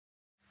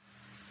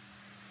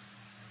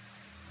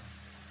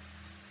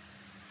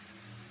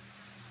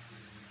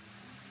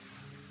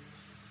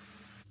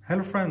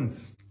Hello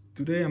friends,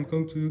 today I'm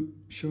going to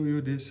show you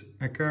this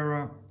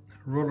Aqara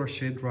roller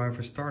shade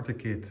driver starter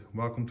kit.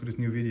 Welcome to this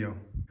new video.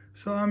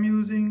 So I'm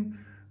using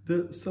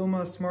the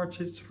Soma Smart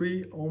Shades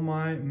 3 on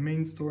my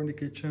main store in the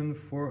kitchen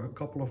for a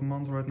couple of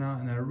months right now,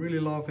 and I really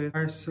love it.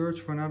 I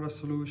searched for another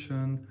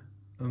solution,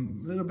 a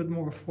little bit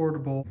more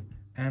affordable,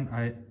 and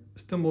I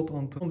stumbled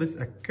onto this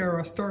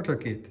Aqara starter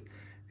kit.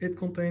 It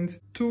contains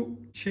 2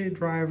 shade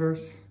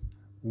drivers,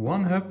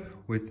 1 hub,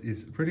 which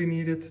is really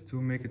needed to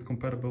make it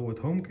compatible with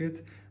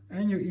HomeKit,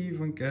 and you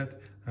even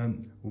get a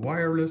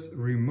wireless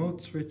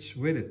remote switch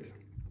with it.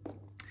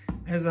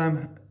 As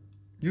I'm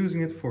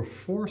using it for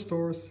 4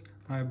 stores,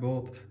 I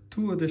bought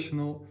 2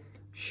 additional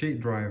shade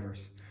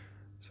drivers.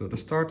 So the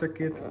starter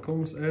kit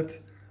comes at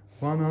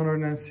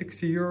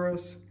 160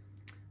 euros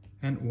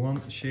and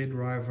 1 shade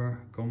driver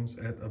comes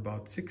at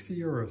about 60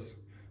 euros.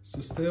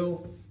 So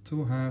still,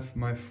 to have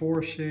my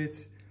 4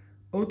 shades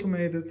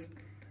automated,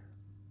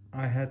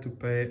 I had to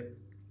pay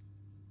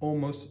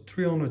almost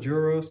 300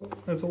 euros.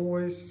 As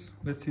always,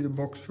 let's see the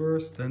box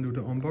first, then do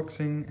the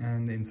unboxing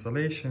and the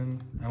installation,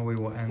 and we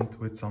will end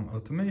with some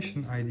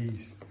automation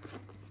IDs.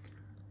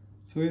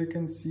 So you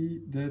can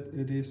see that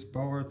it is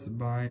powered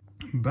by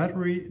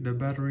battery. The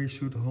battery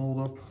should hold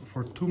up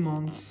for 2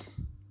 months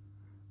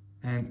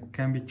and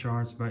can be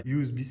charged by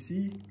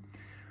USB-C.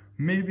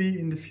 Maybe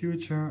in the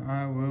future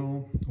I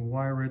will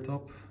wire it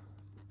up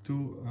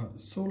to a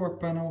solar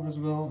panel as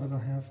well as I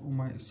have on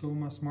my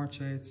Soma Smart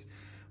Shades,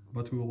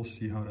 but we will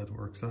see how that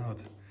works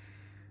out.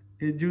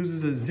 It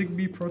uses a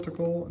Zigbee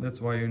protocol, that's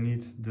why you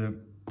need the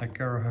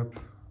Aqara Hub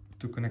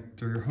to connect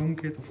to your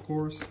HomeKit, of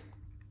course.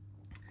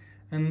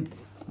 And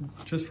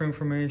just for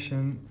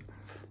information,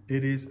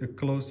 it is a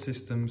closed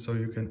system, so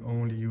you can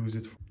only use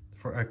it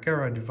for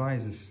Aqara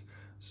devices.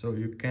 So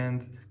you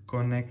can't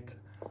connect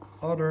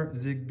other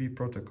Zigbee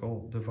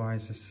protocol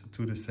devices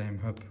to the same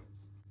hub.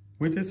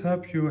 With this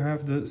hub you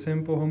have the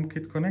simple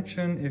HomeKit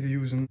connection. If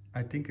you use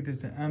I think it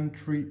is the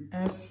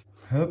M3S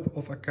hub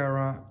of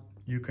Aqara,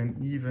 you can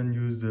even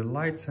use the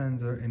light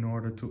sensor in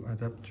order to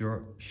adapt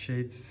your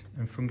shades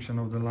and function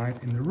of the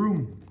light in the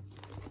room.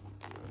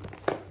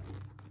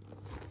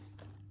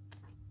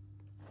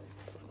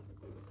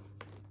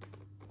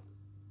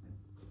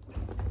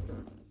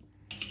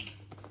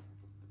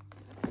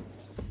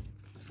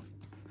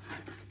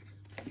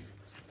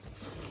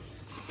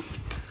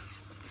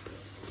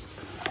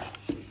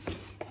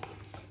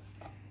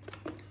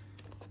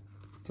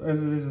 So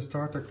as it is a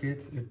starter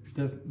kit,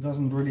 it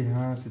doesn't really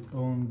have its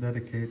own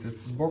dedicated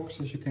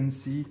box, as you can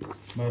see,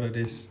 but it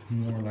is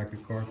more like a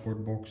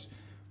cardboard box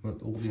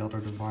with all the other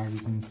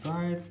devices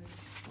inside.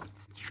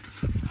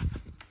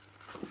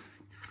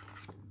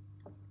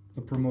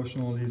 The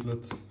promotional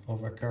leaflet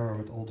of Aqara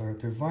with all their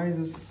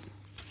devices,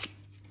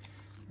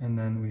 and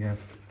then we have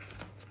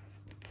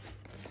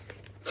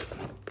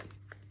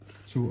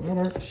 2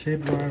 other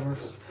shade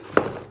drivers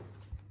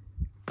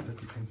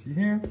that you can see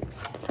here.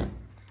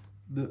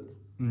 The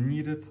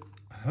needed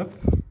hub,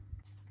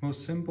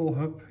 most simple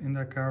hub in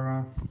the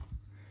Aqara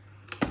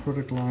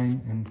product line,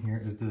 and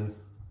here is the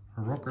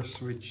rocker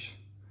switch.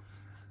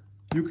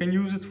 You can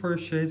use it for your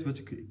shades, but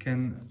you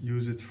can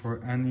use it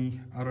for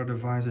any other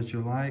device that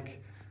you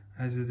like.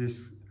 As it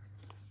is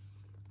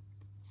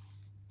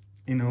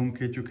in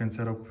HomeKit, you can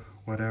set up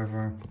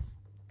whatever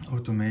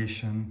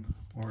automation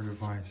or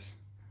device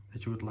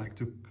that you would like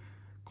to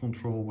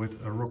control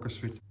with a rocker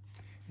switch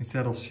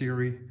instead of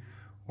Siri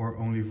or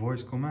only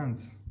voice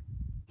commands.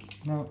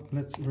 Now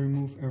let's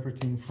remove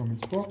everything from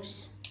its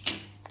box.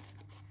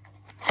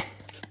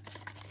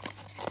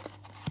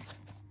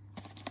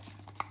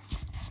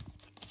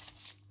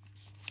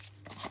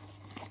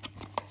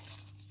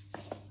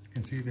 You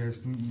can see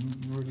there's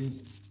really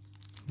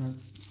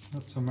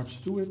not so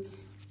much to it.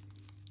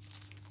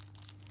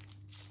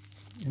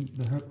 And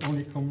the hub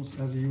only comes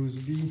as a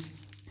USB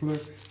plug,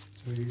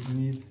 so you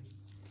need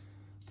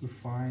to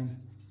find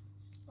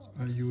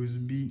a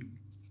USB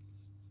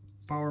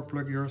power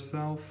plug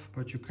yourself,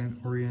 but you can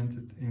orient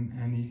it in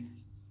any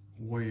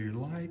way you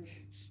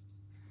like.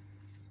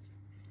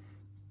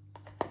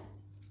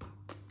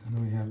 And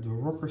we have the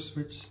rocker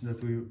switch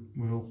that we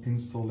will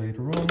install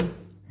later on.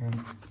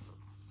 And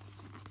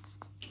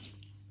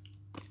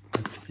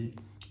let's see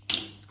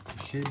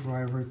the shade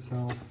driver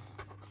itself.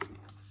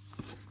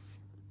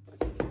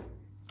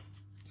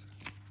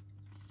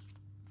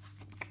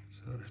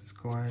 So that's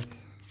quite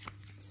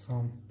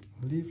some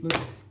leaflet.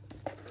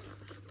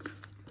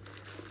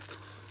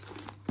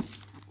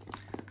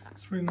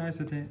 It's really nice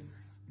that they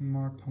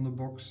mark on the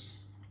box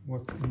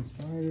what's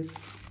inside it.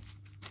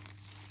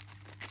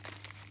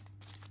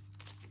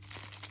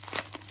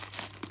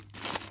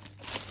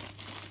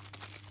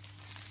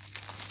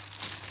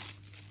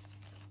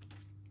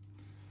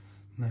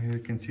 Now here you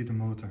can see the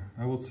motor.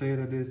 I will say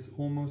that it's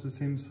almost the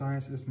same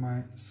size as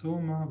my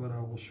Soma, but I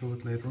will show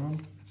it later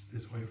on. It's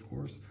this way, of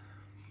course.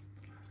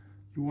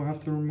 You will have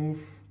to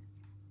remove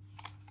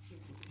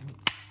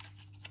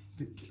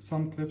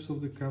some clips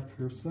of the cap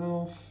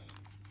yourself.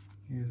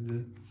 Here's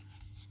the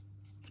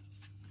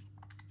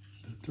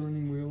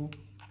turning wheel.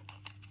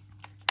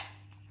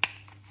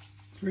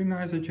 It's really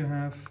nice that you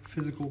have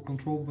physical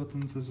control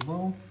buttons as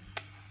well.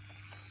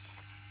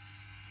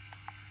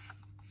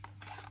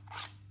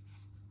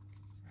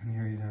 And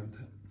here you have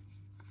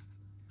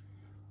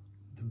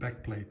the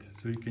back plate.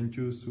 So you can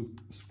choose to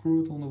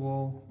screw it on the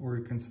wall, or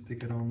you can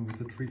stick it on with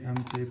the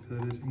 3M tape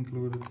that is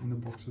included in the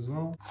box as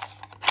well.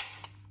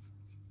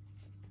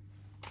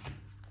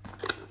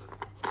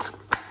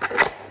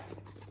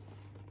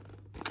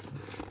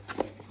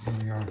 So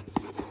here we are.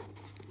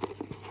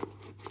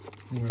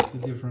 We have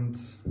the different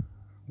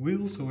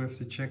wheels, so we have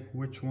to check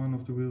which one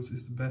of the wheels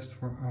is the best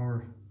for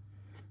our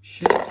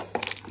shades.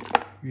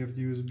 We have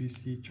the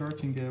USB-C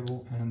charging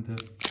cable and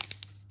the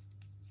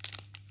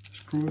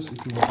screws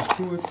if you want to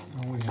screw it,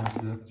 and we have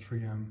the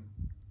 3M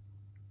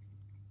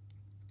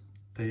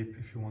tape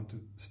if you want to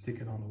stick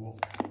it on the wall.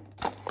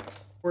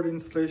 For the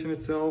installation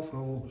itself, I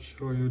will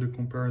show you the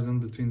comparison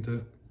between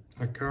the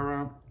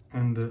Aqara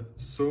and the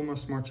Soma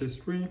Smart Shades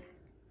 3.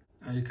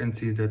 And you can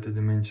see that the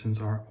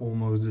dimensions are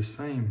almost the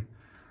same.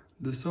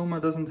 The Soma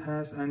doesn't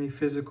have any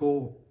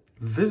physical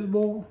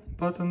visible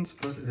buttons,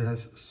 but it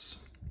has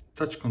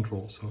touch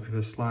control. So if I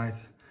slide,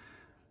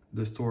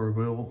 the store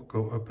will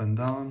go up and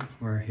down,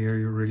 where here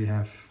you really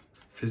have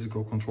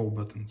physical control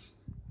buttons.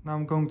 Now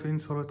I'm going to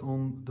install it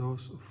on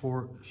those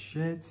 4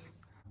 shades.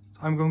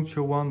 I'm going to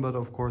show one, but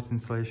of course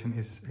installation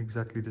is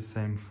exactly the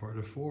same for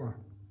the 4.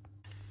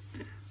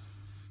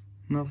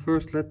 Now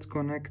first let's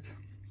connect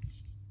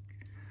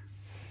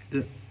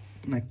the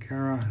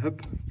Aqara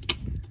Hub.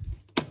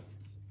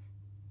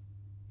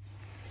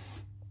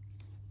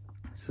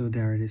 So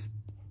there it is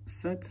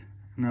set.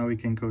 Now we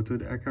can go to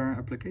the Aqara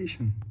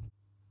application.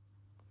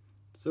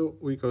 So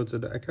we go to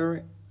the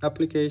Aqara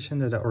application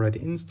that I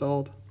already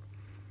installed.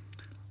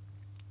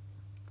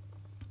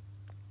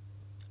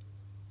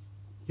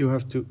 You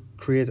have to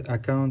create an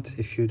account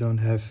if you don't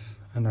have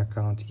an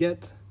account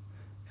yet.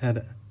 Add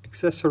an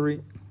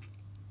accessory.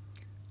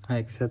 I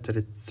accept that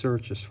it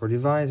searches for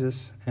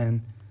devices,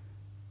 and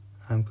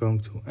I'm going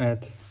to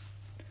add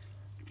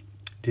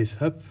this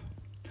hub.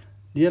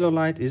 The yellow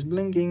light is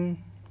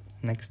blinking.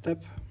 Next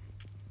step.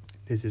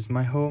 This is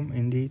my home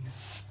indeed.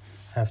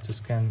 I have to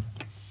scan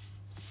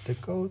the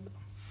code.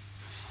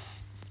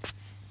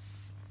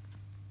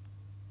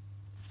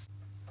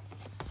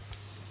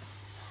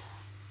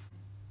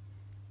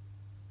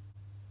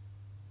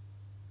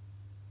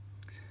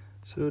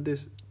 So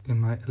this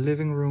in my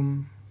living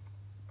room.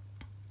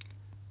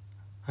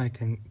 I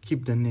can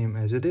keep the name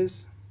as it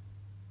is.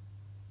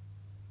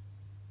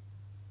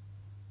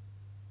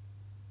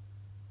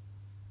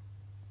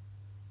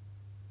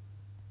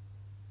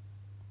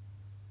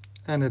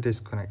 And it is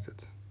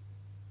connected.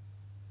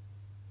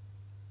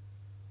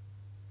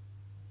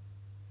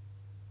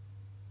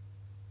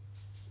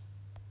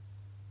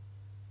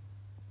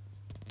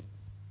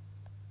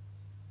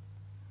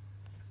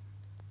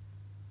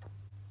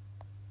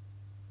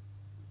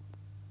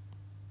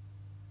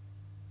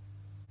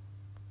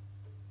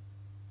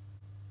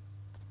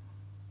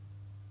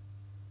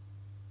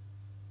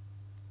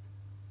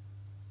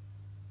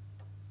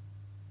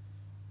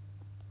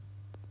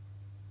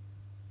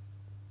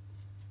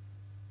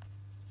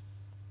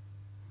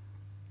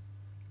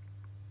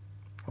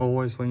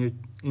 Always when you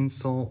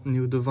install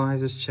new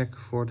devices, check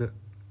for the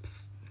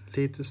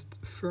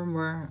latest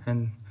firmware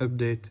and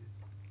update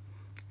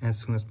as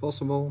soon as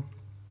possible.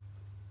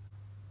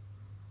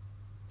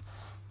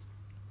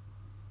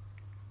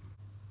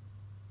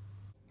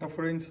 Now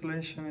for the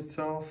installation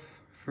itself,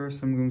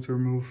 first I'm going to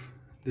remove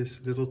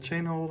this little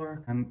chain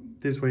holder, and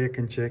this way I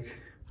can check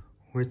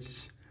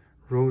which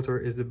rotor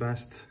is the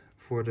best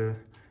for the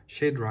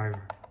shade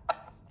driver.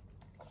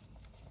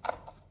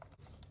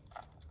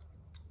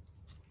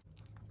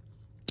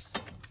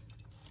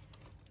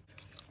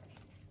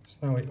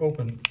 Now we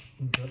open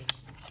the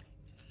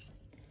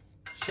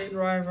shade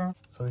driver,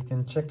 so we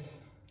can check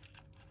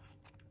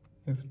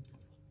if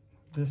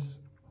this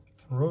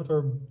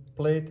rotor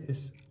plate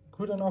is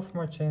good enough for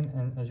my chain,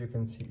 and as you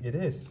can see it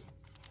is.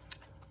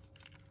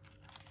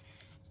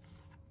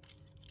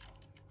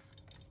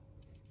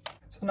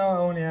 So now I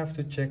only have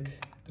to check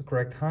the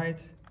correct height,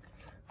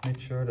 make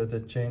sure that the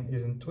chain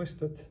isn't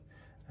twisted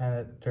and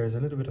that there's a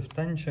little bit of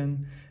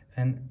tension,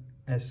 and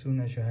as soon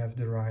as you have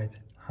the right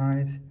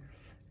height,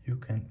 you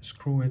can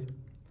screw it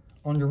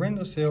on your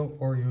windowsill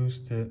or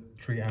use the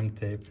 3M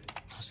tape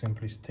to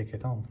simply stick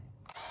it on.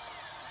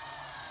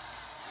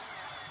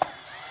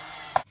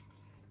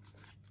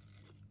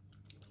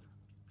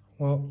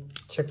 Well,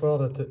 check well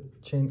that the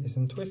chain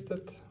isn't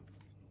twisted.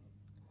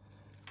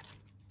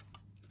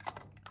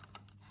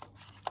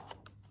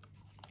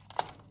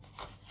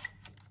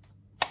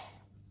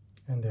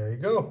 And there you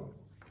go.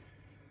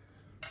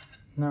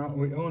 Now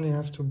we only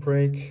have to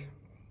break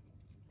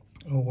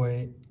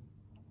away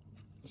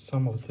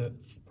some of the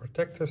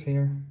protectors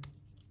here,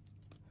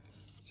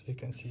 so you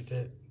can see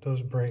that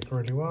those break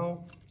really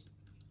well.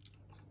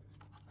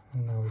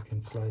 And now we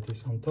can slide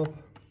this on top,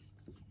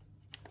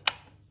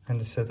 and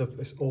the setup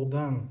is all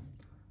done.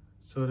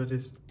 So that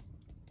is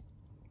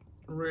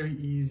really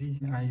easy.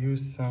 I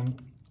used some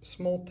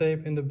small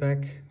tape in the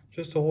back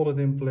just to hold it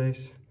in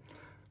place.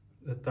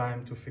 the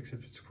time to fix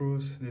it with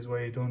screws. This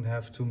way you don't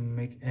have to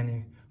make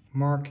any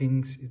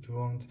markings, it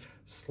won't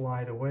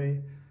slide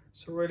away.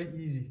 So really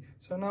easy.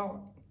 So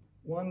now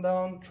 1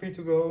 down, 3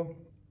 to go,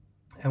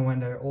 and when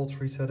they're all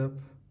 3 set up,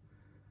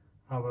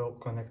 I will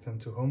connect them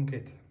to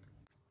HomeKit.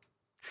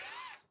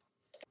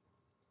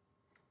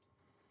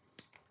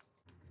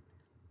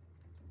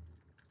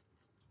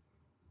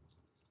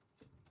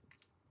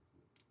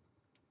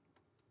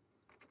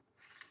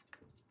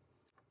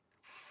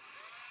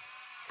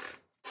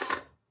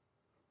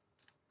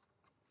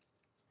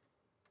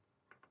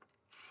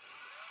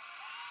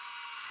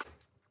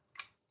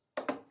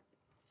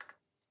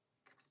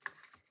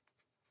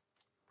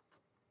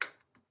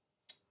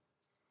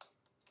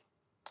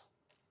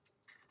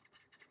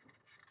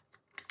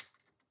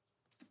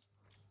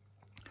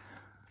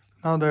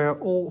 Now they are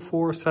all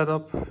 4 set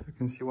up. You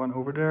can see one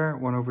over there,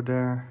 one over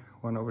there,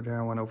 one over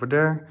there, one over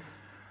there.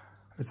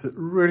 It's a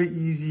really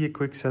easy,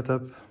 quick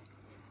setup.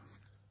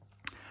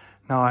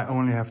 Now I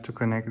only have to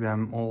connect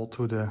them all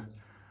to the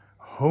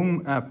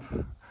Home app.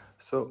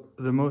 So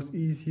the most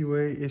easy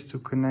way is to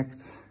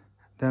connect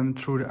them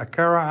through the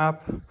Aqara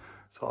app.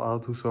 So I'll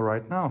do so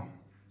right now.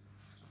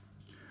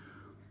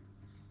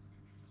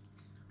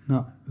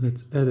 Now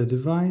let's add a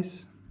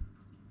device.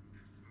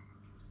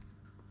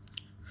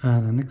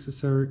 Add an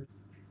accessory.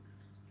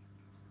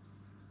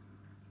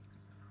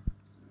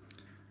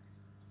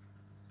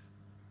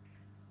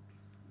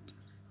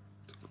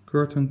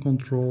 Curtain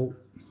control.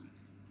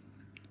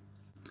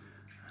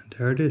 And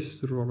there it is,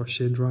 the roller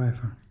shade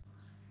driver.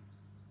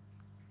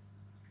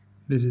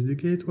 This is the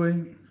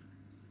gateway.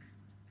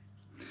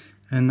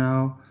 And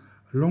now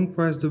long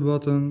press the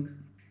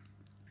button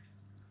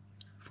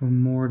for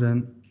more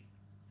than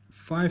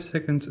 5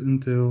 seconds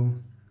until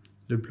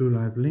the blue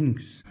light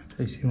blinks.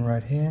 Facing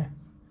right here.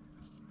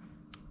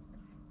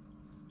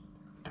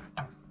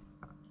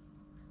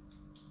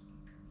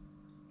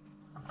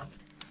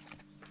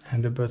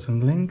 And the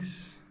button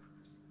blinks.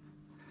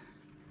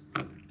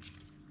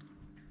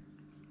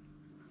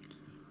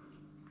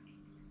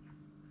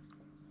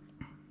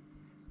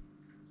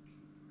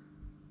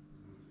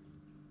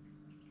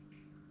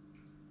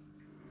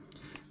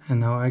 And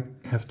now I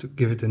have to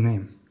give it a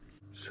name.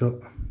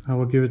 So I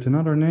will give it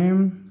another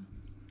name.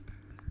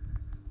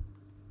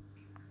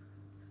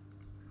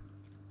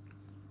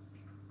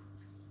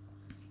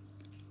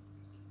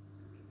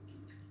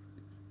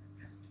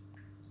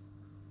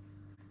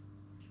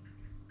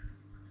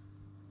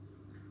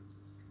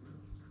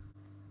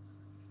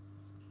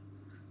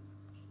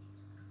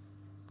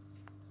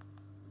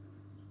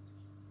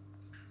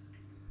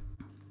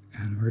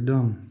 And we're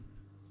done.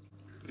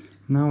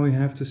 Now we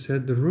have to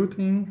set the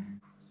routing.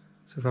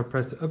 So if I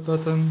press the up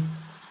button,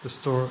 the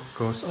store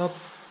goes up.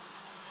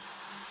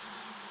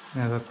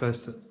 And if I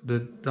press the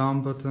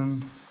down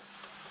button,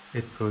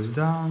 it goes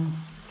down.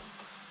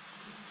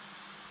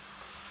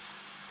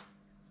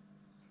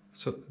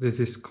 So this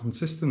is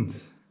consistent.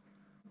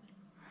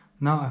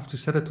 Now I have to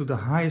set it to the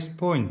highest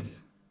point.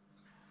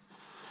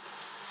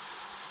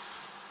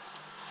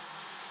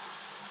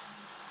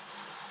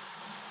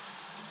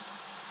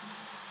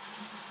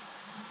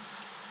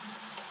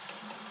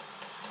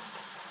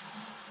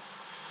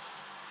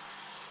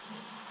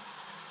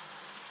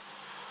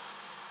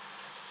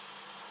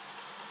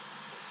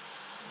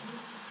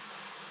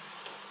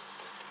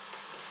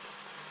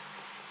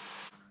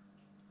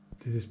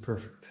 This is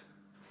perfect.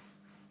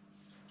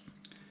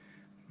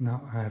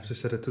 Now I have to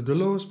set it to the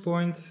lowest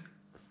point.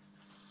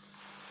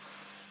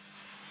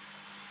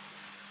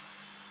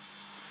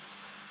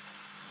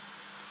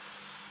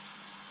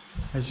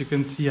 As you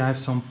can see, I have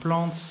some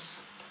plants,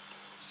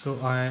 so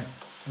I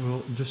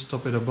will just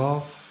stop it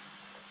above.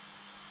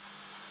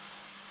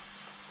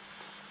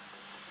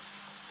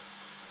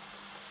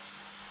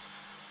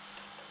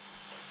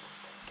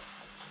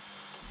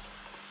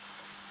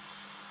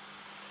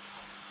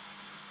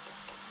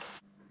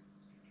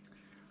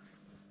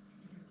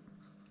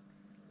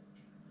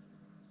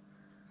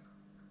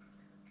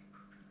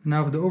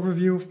 Now the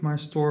overview of my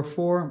store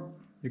 4,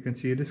 you can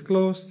see it is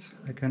closed.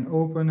 I can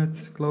open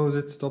it, close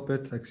it, stop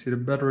it. I can see the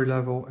battery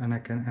level and I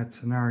can add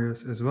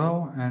scenarios as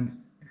well.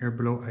 And here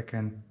below I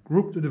can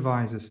group the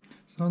devices.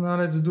 So now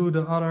let's do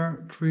the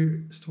other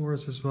 3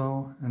 stores as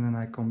well and then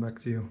I come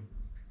back to you.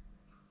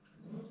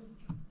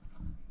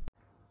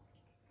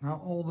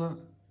 Now all the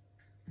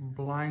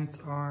blinds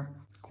are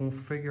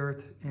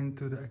configured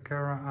into the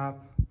Aqara app.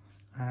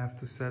 I have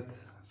to set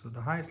so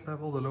the highest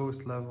level, the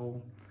lowest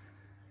level,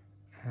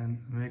 and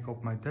make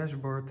up my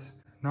dashboard.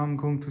 Now I'm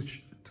going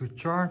to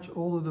charge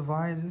all the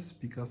devices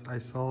because I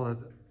saw that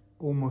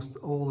almost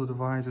all the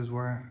devices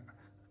were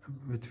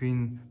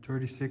between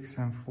 36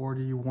 and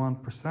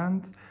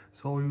 41%.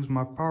 So I'll use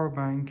my power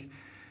bank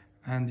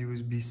and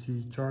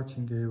USB-C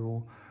charging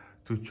cable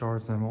to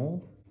charge them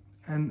all.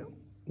 And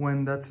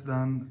when that's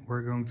done,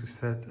 we're going to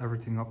set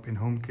everything up in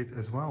HomeKit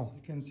as well.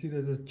 You can see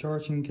that the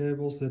charging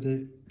cables that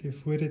they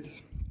give with it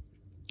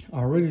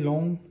are really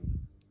long.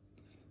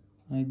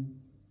 I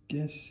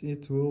guess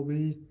it will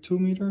be 2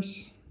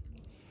 meters.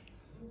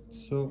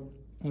 So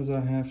as I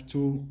have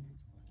 2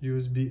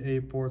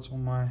 USB-A ports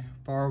on my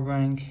power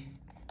bank,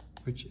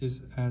 which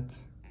is at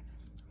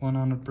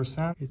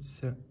 100%.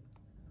 It's a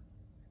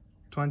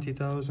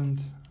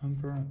 20,000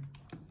 ampere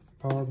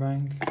power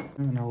bank,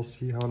 and I'll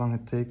see how long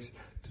it takes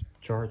to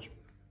charge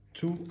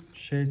 2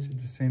 shades at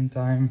the same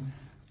time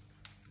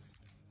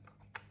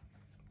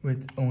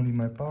with only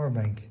my power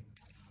bank.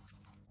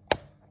 So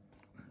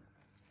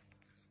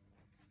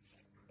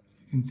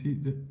you can see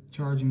the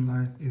charging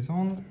light is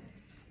on.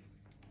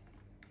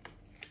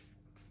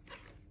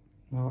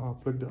 Now I'll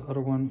plug the other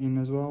one in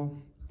as well,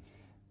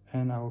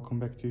 and I will come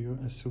back to you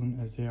as soon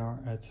as they are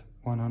at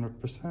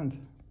 100%.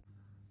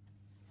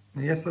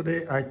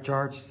 Yesterday I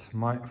charged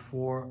my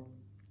 4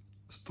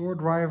 store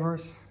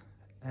drivers,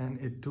 and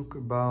it took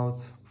about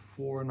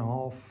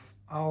 4.5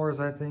 hours,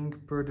 I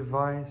think, per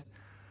device.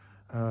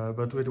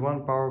 But with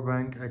one power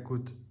bank I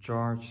could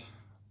charge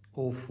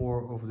all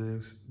 4 of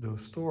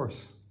those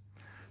stores.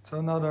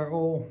 So now they're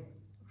all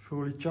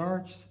fully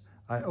charged.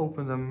 I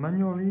open them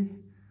manually,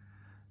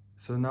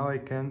 so now I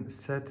can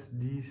set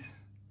these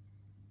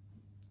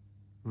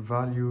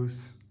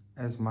values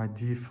as my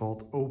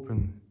default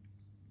open.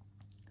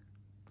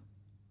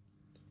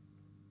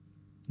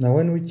 Now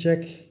when we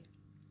check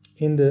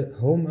in the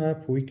Home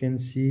app, we can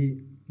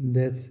see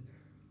that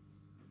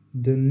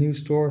the new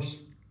stores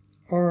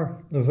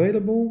are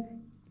available,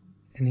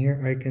 and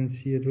here I can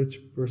see at which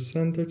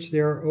percentage they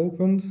are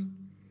opened.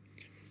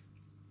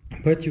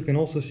 But you can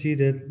also see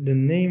that the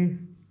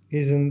name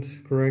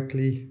isn't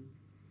correctly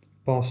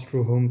passed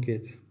through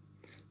HomeKit.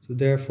 So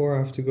therefore I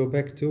have to go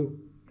back to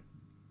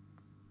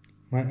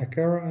my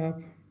Aqara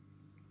app.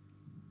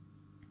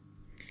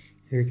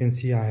 Here you can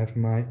see I have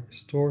my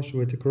stores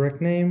with the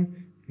correct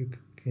name. You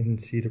can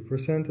see the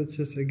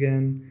percentages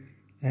again.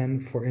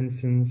 And for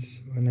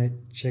instance, when I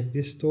check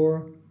this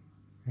store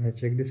and I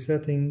check the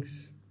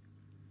settings,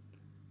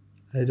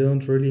 I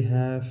don't really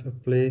have a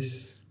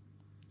place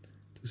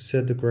to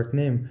set the correct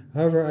name.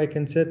 However, I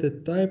can set the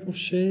type of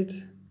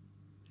shade.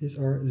 These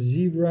are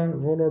zebra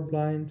roller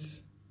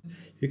blinds.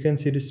 You can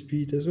see the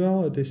speed as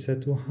well. It is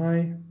set to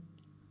high.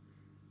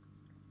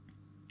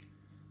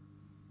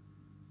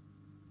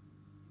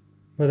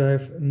 But I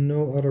have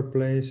no other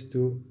place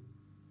to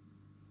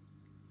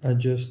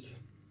adjust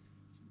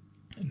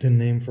the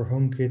name for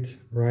HomeKit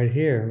right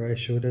here. I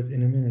show that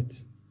in a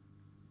minute.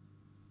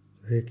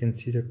 So you can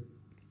see the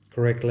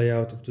correct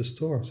layout of the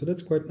store. So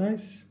that's quite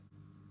nice.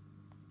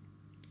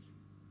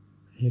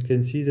 You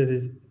can see that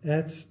it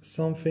adds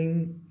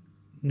something.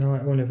 Now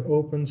I only have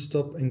open,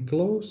 stop and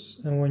close,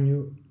 and when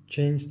you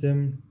change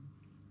them,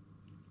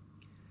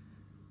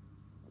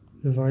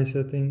 device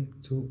setting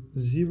to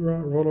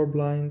zebra roller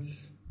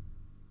blinds,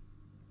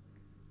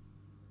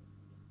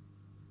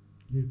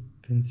 you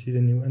can see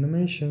the new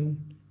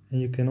animation,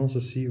 and you can also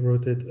see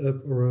rotate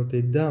up or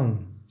rotate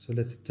down. So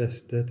let's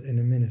test that in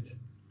a minute.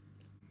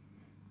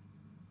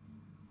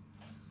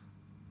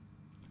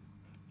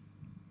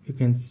 You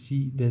can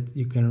see that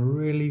you can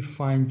really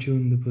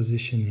fine-tune the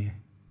position here.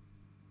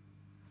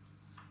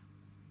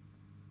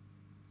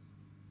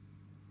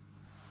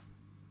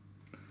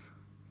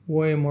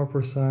 Way more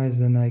precise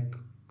than I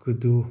could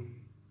do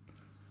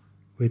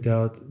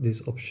without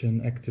this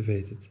option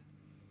activated.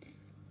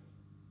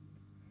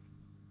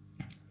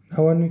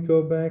 Now when we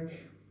go back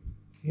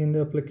in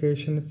the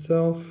application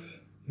itself,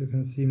 you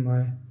can see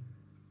my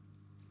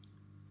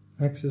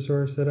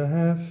accessories that I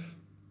have.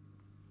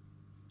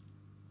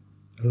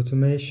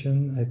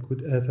 Automation, I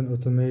could add an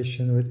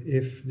automation with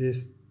if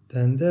this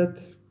then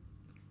that.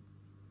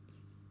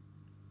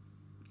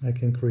 I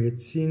can create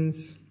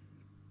scenes,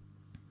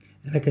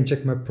 and I can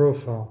check my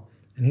profile.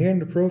 And here in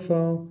the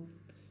profile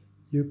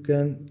you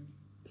can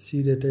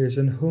see that there is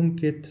a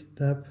HomeKit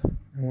tab,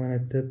 and when I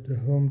tap the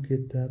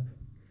HomeKit tab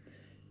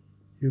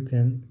you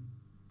can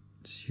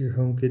see your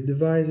HomeKit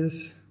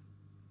devices.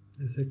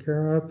 There's a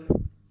Aqara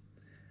Hub.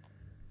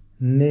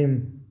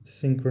 Name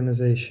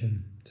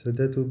synchronization. So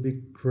that would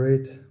be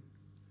great.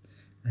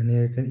 And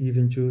here you can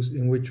even choose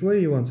in which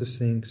way you want to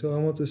sync. So I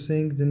want to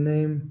sync the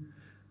name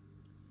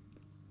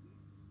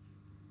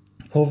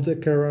of the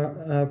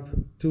Aqara app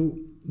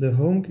to the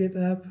HomeKit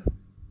app.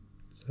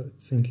 So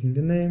it's syncing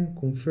the name,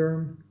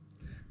 confirm.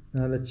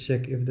 Now let's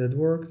check if that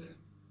worked.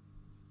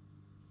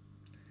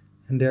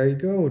 And there you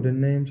go, the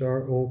names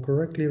are all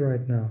correctly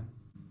right now.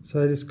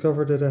 So I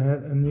discovered that I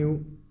had a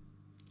new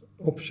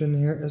option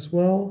here as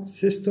well,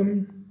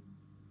 system.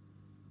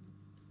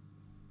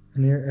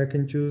 And here I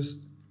can choose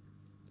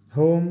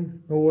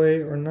home,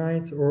 away or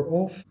night or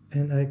off.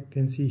 And I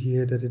can see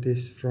here that it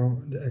is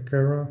from the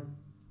Aqara.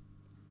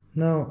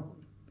 Now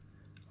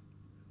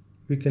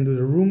we can do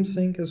the room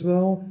sync as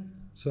well.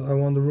 So I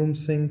want the room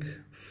sync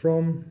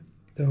from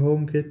the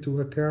HomeKit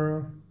to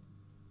Aqara.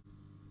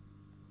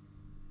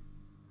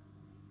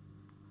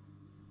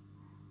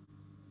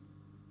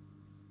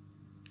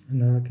 And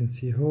now I can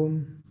see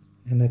home,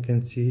 and I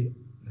can see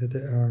that they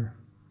are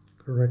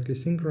correctly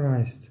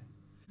synchronized.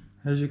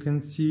 As you can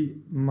see,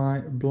 my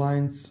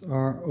blinds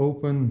are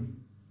open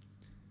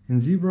in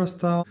zebra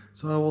style.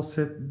 So I will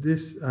set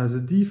this as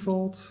a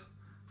default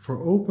for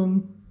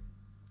open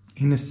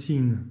in a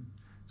scene.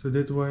 So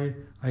that way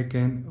I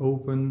can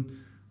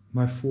open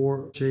my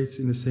 4 shades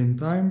in the same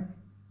time.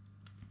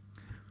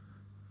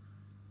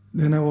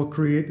 Then I will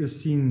create a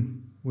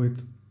scene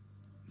with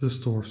the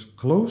stores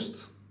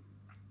closed.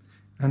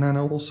 And then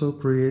I'll also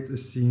create a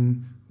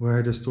scene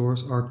where the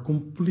stores are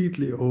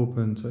completely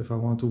open. So if I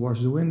want to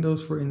wash the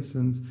windows, for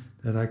instance,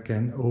 that I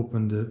can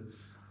open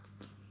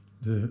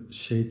the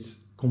shades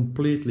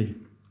completely.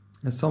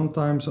 And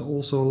sometimes I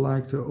also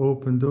like to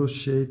open those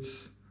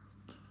shades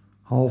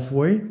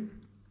halfway.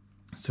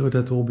 So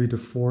that will be the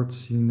 4th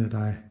scene that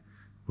I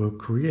will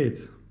create.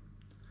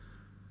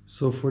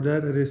 So for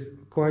that it is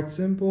quite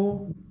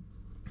simple.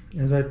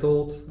 As I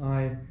told,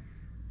 I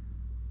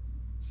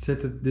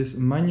set this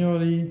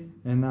manually,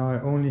 and now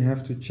I only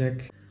have to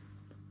check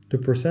the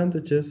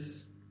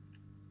percentages,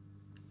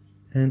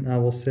 and I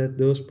will set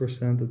those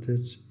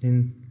percentages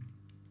in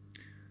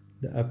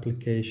the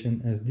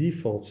application as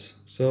defaults.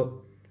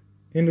 So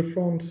in the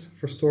front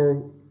for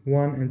store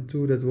 1 and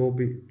 2 that will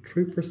be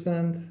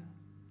 3%,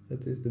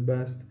 that is the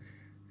best,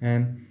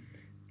 and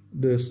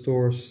the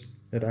stores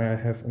that I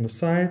have on the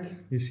side,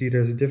 you see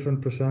there's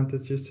different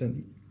percentages,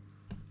 and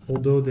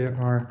although they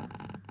are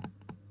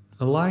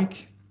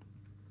alike,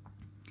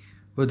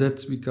 but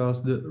that's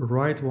because the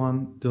right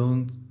one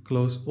don't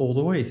close all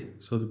the way,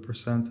 so the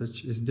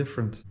percentage is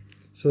different.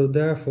 So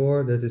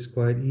therefore that is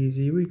quite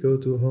easy. We go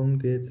to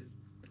HomeKit,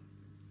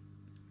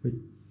 we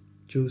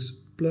choose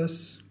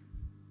plus,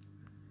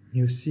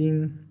 new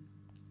scene,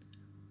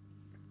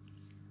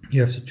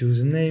 you have to choose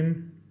a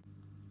name,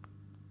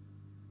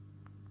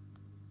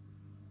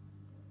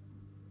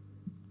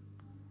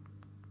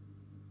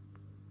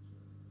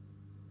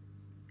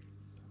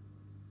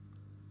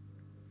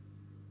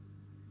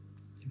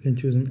 you can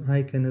choose an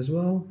icon as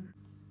well.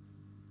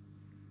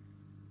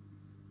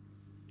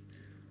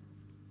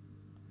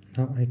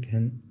 Now I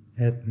can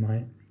add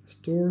my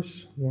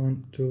stores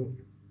 1, 2,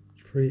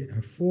 3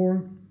 and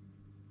 4.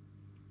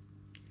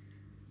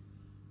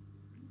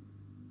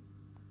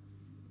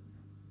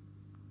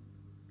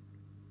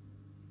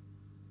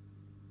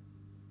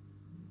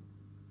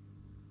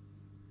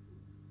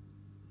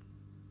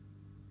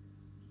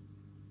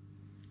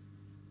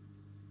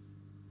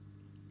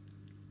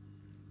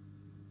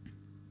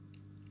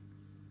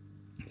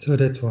 So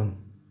that's one.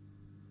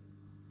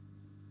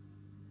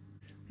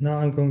 Now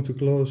I'm going to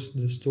close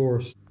the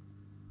stores.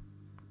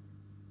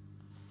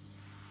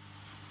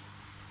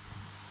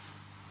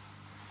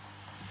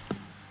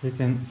 You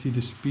can see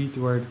the speed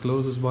where it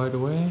closes, by the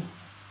way.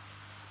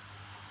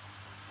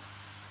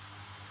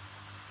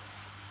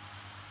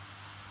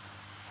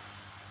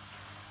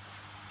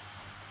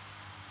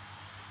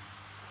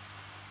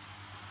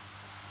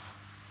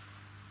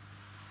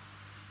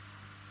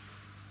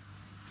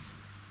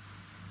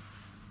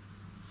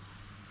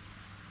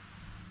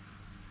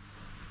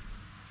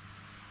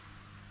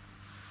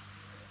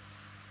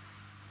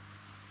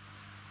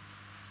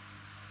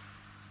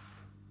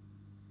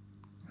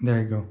 There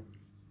you go.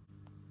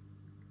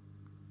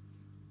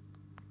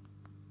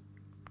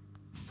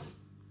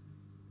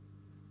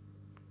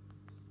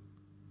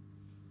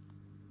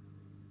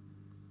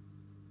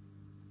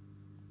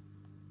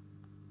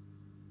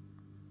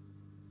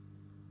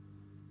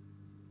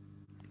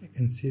 I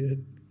can see that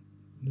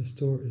the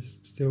store is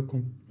still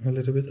a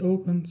little bit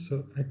open,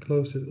 so I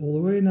close it all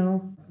the way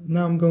now.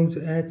 Now I'm going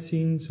to add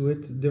scenes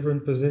with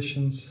different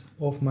positions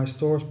of my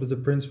stores, but the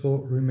principle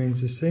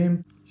remains the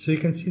same. So you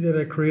can see that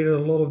I created a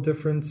lot of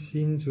different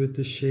scenes with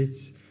the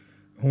shades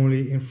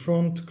only in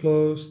front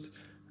closed,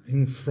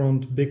 in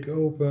front big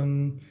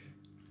open,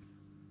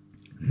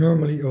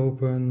 normally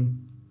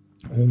open,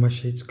 all my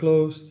shades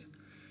closed,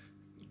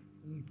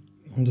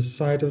 on the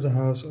side of the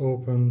house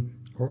open,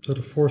 or so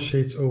the 4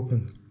 shades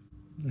open.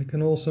 I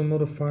can also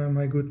modify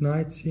my good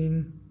night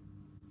scene.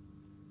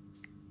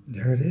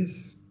 There it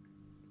is.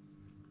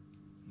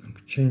 I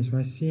can change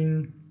my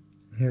scene.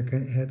 Here I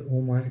can add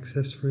all my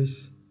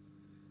accessories.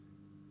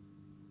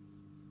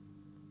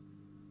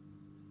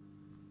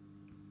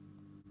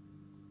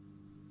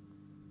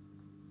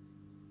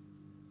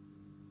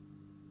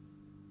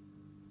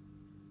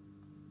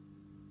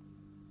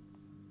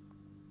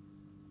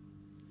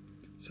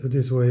 So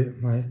this way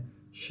my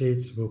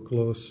shades will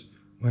close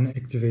when I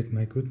activate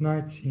my good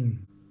night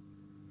scene.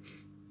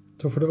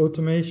 So for the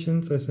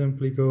automations, I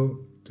simply go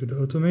to the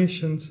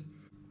automations,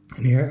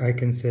 and here I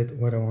can set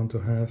what I want to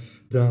have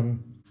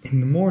done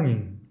in the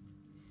morning.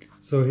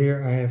 So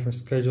here I have a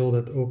schedule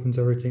that opens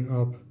everything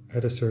up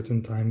at a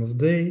certain time of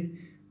day,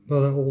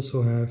 but I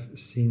also have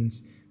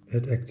scenes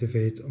that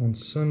activate on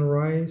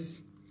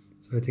sunrise.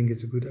 So I think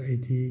it's a good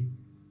idea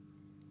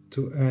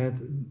to add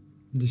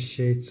the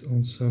shades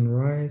on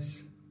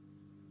sunrise.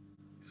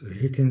 So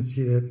you can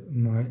see that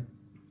my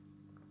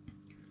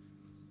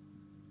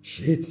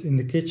shades in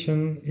the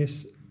kitchen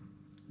is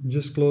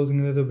just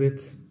closing a little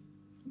bit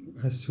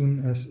as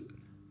soon as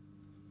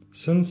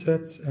sun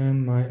sets,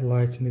 and my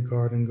lights in the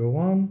garden go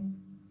on.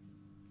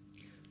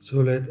 So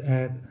let's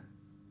add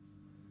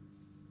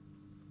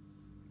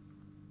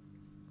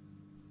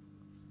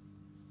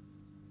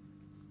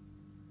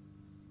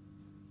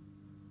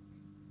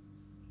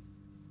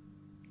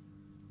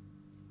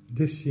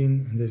this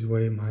scene, and this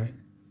way my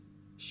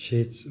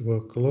shades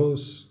will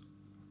close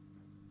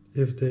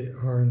if they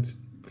aren't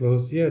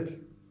closed yet.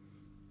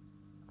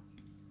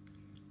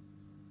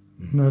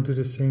 Now do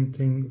the same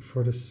thing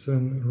for the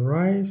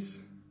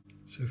sunrise.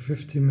 So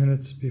 50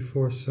 minutes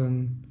before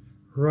sun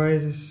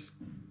rises,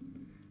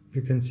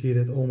 you can see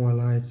that all my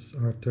lights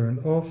are turned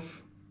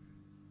off,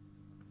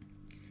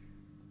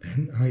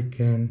 and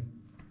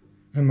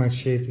my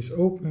shade is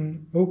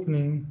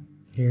opening.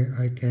 Here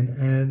I can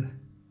add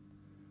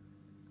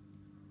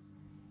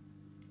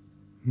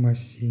my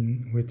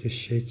scene with the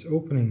shades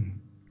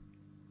opening.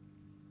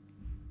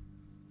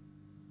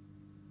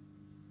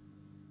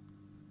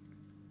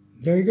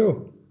 There you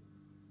go.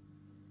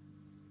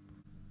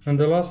 And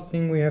the last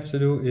thing we have to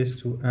do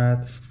is to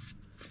add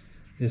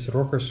this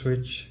rocker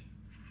switch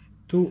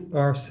to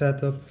our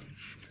setup.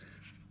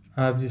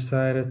 I've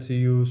decided to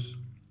use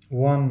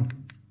one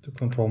to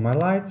control my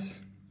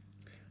lights.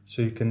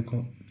 So you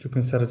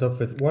can set it up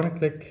with 1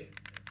 click,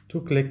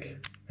 2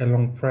 click and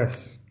long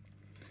press.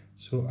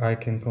 So I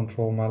can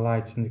control my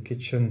lights in the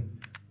kitchen.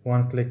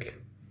 1 click,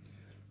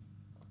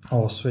 I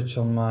will switch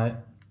on my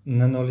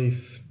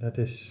nanolith, that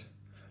is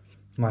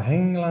my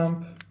hanging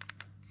lamp.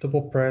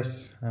 Double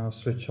press, I'll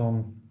switch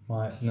on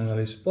my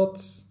nanolith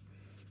spots,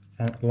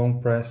 and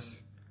long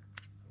press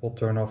will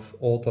turn off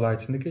all the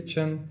lights in the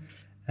kitchen,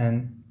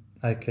 and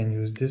I can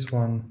use this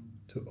one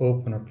to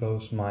open or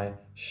close my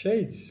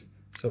shades.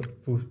 So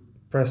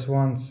press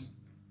once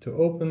to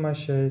open my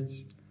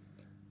shades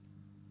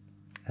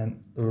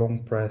and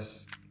long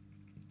press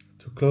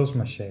to close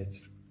my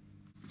shades.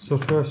 So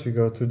first we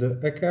go to the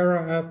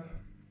Aqara app.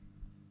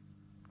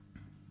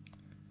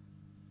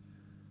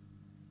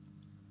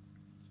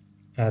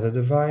 Add a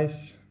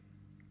device.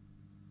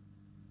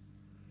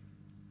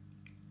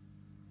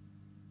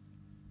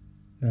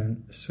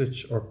 Then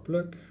switch or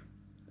plug.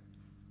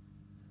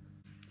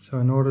 So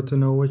in order to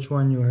know which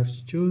one you have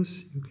to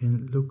choose, you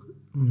can look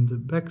on the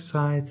back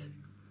side,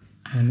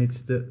 and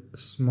it's the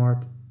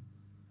smart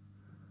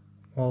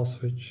wall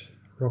switch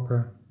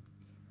rocker.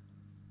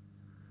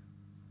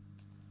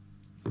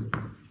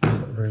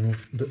 So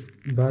remove the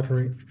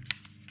battery.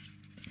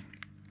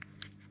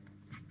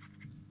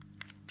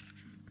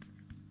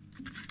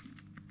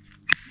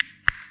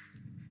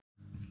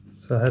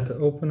 So I had to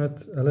open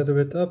it a little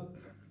bit up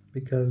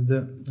because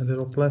the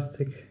little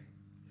plastic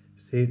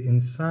stayed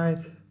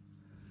inside.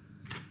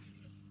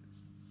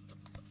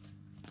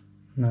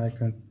 Now I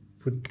can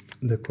put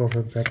the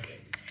cover back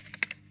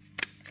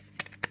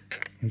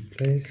in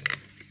place.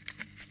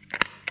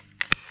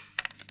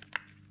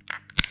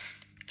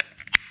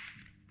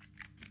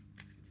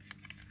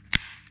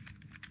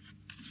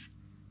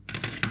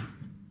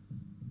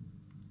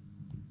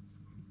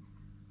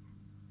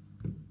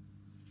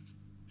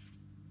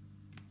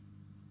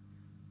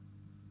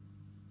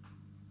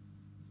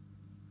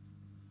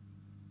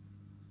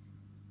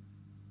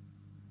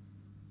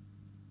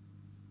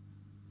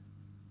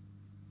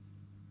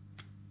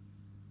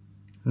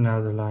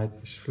 Now the light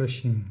is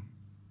flashing.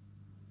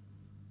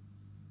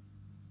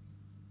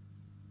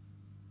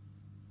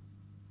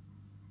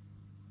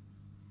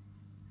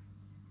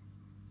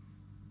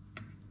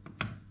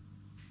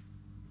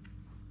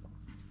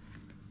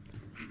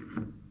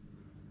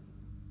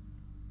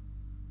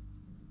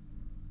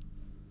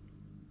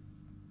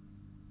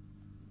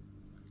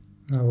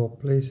 I will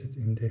place it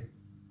in the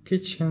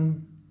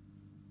kitchen.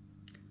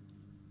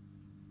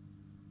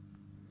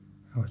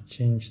 I will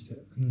change the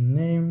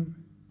name.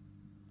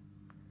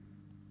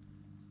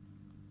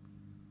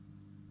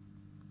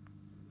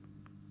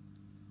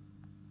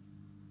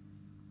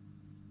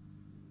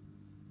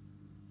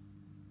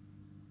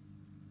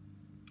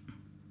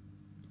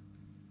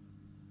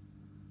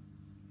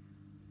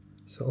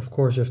 So of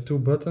course you have two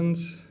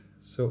buttons,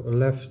 so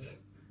left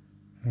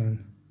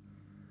and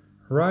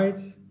right.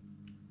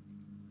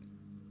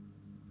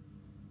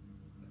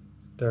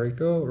 There we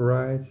go,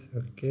 right,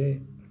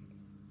 okay.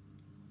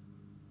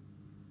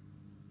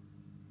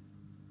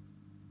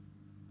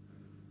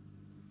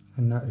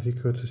 And now if you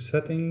go to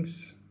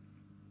settings,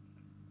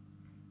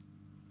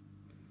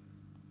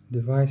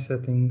 device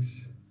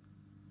settings,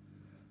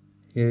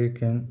 here you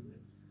can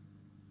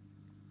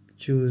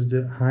choose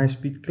the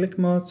high-speed click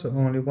mode, so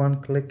only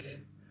one click,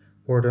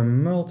 or the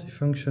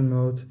multifunction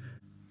mode.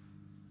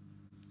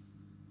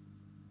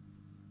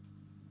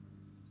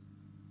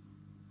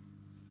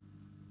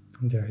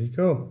 And there you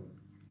go.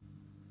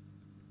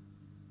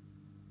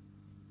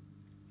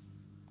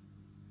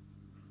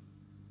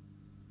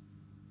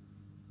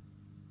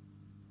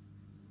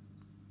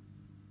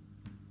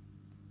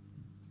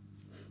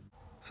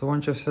 So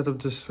once you've set up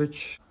the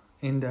switch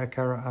in the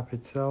Aqara app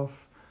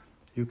itself,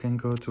 you can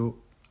go to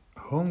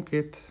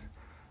HomeKit.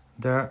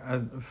 There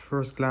at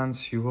first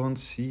glance you won't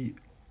see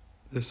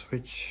the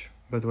switch,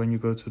 but when you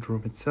go to the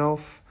room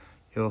itself,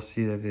 you'll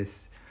see that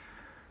it's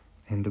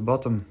in the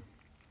bottom.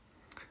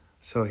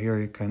 So here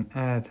you can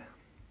add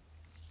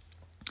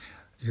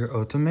your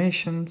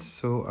automations.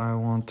 So I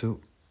want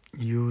to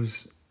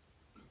use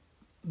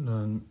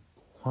the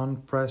one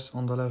press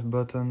on the left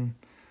button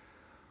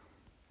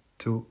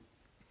to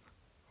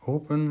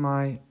open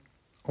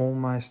all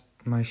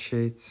my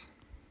shades.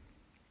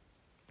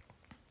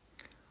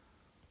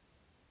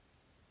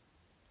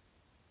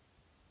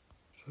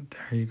 So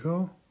there you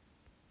go.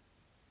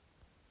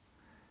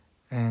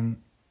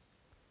 And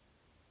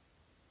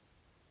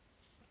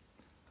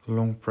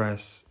long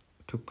press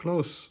to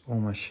close all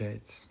my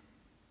shades.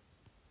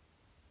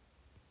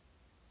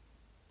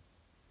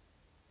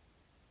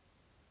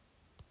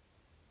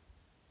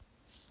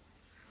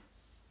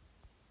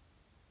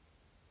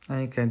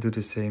 And you can do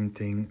the same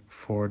thing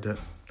for the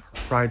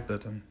right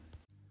button.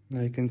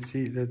 Now you can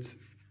see that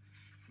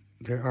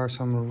there are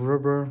some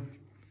rubber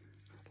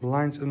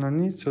lines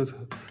underneath, so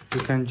you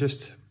can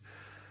just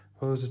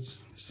pose it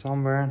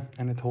somewhere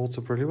and it holds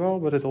up pretty well,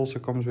 but it also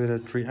comes with a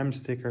 3M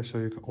sticker, so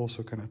you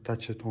also can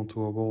attach it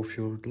onto a wall if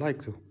you would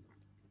like to.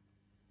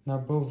 Now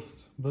both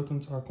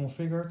buttons are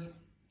configured,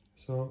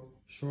 so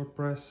short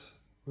press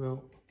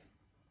will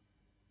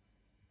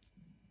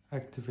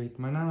activate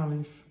my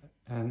nanoleaf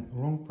and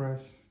long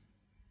press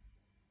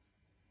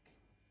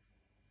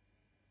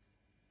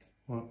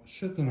will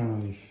shut the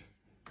nanoleaf.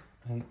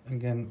 And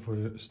again for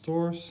the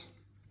stores,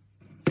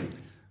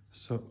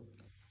 so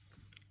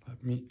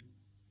let me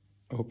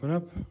open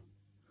up.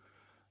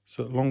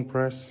 So long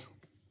press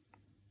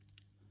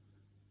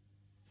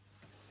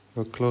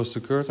will close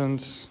the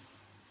curtains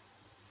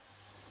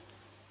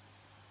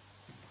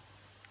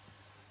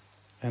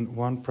and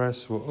one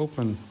press will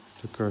open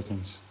the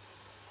curtains.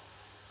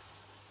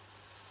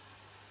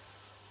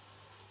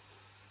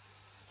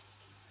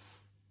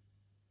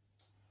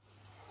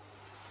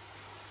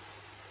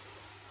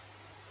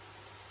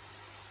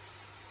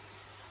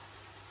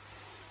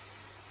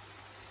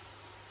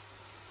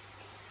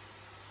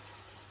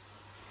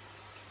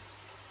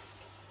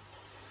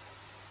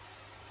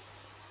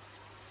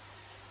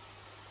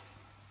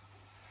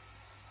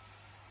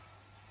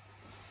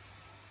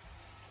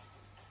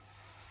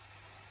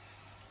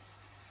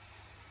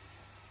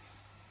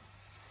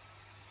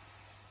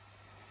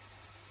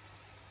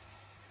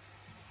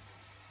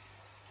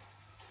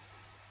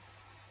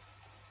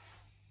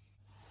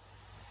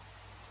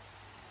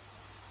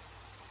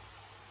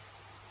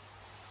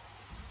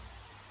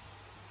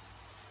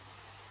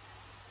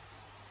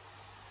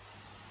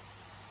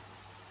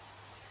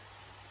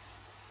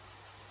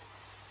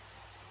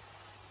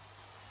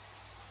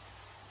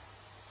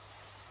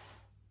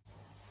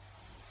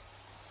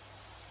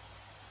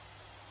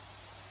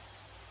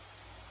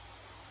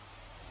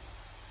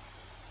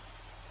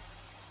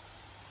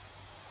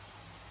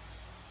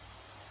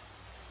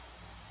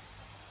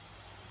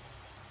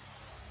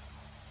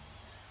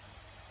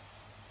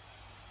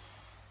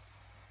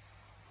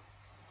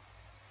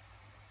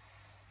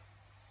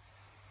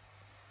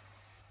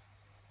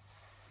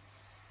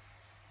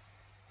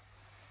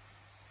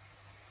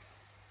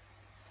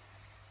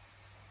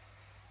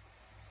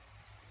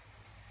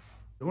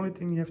 The only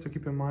thing you have to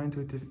keep in mind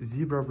with this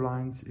zebra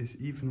blinds is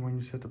even when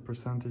you set a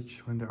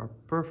percentage, when they are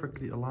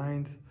perfectly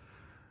aligned,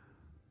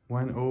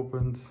 when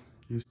opened,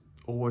 you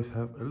always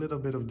have a little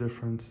bit of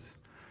difference.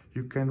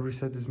 You can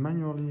reset this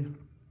manually,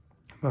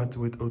 but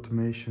with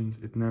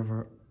automations it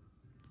never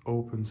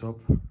opens up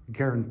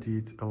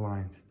guaranteed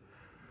aligned.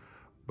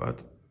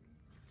 But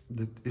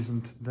that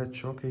isn't that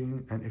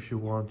shocking, and if you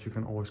want you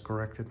can always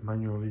correct it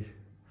manually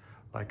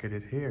like I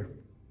did here.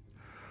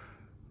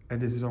 And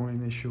this is only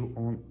an issue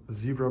on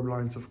zebra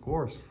blinds, of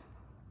course.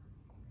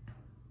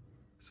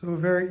 So a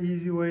very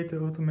easy way to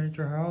automate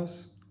your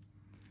house.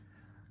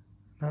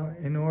 Now,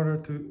 in order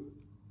to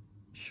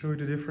show you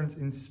the difference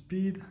in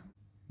speed,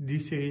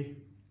 DC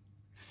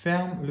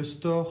ferme le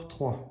store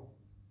 3.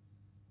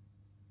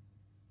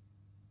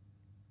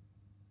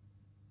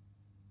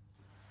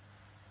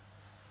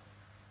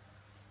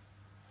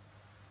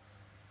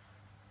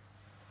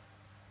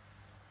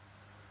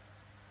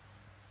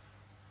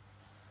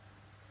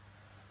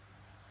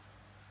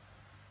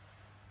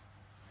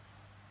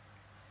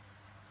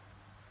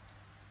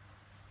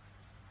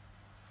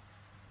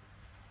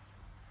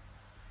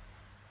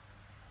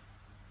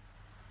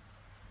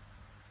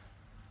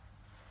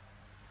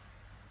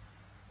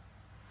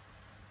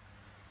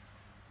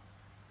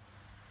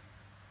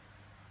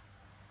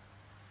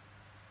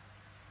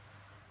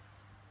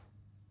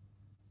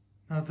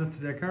 Now that's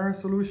the Aqara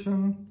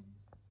solution.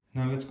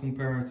 Now let's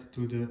compare it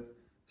to the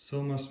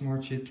Soma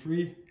Smart Shades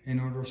 3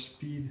 in order of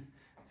speed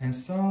and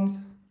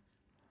sound.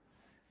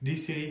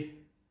 DC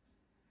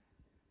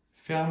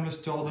ferme le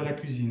store de la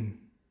cuisine.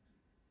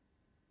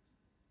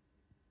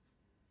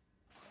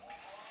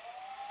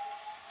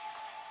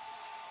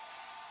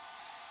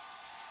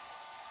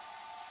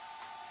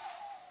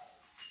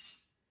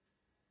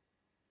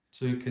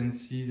 So you can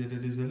see that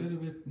it is a little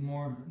bit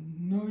more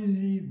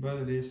noisy, but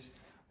it is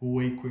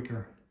way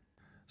quicker.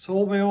 So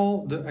all by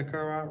all, the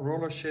Aqara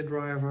roller shade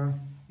driver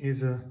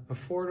is a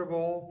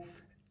affordable,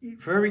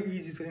 very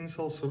easy to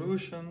install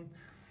solution.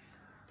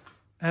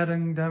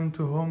 Adding them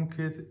to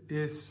HomeKit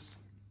is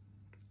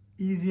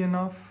easy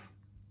enough.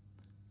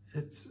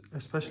 It's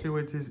especially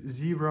with these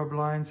zebra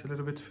blinds a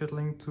little bit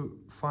fiddling to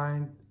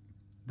find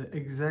the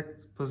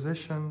exact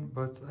position,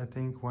 but I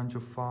think once you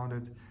found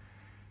it,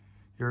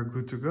 you're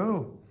good to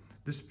go.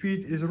 The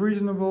speed is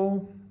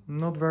reasonable,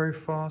 not very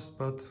fast,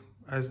 but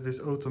as it is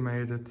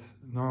automated,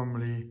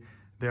 normally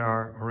they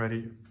are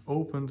already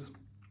opened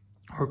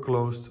or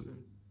closed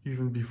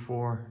even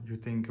before you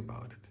think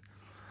about it.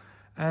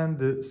 And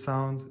the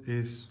sound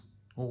is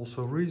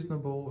also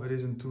reasonable, it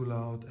isn't too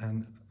loud,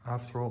 and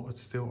after all,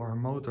 it's still our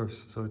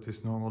motors, so it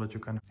is normal that you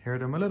can hear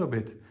them a little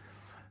bit.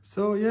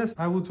 So yes,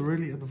 I would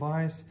really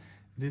advise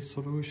this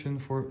solution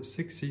for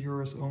 60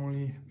 euros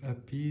only a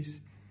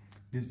piece.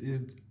 This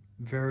is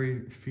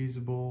very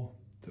feasible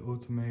to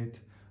automate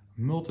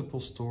multiple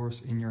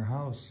stores in your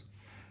house.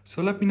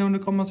 So let me know in the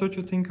comments what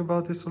you think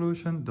about this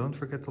solution. Don't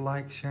forget to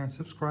like, share and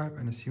subscribe,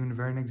 and I'll see you in the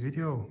very next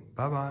video.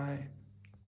 Bye bye.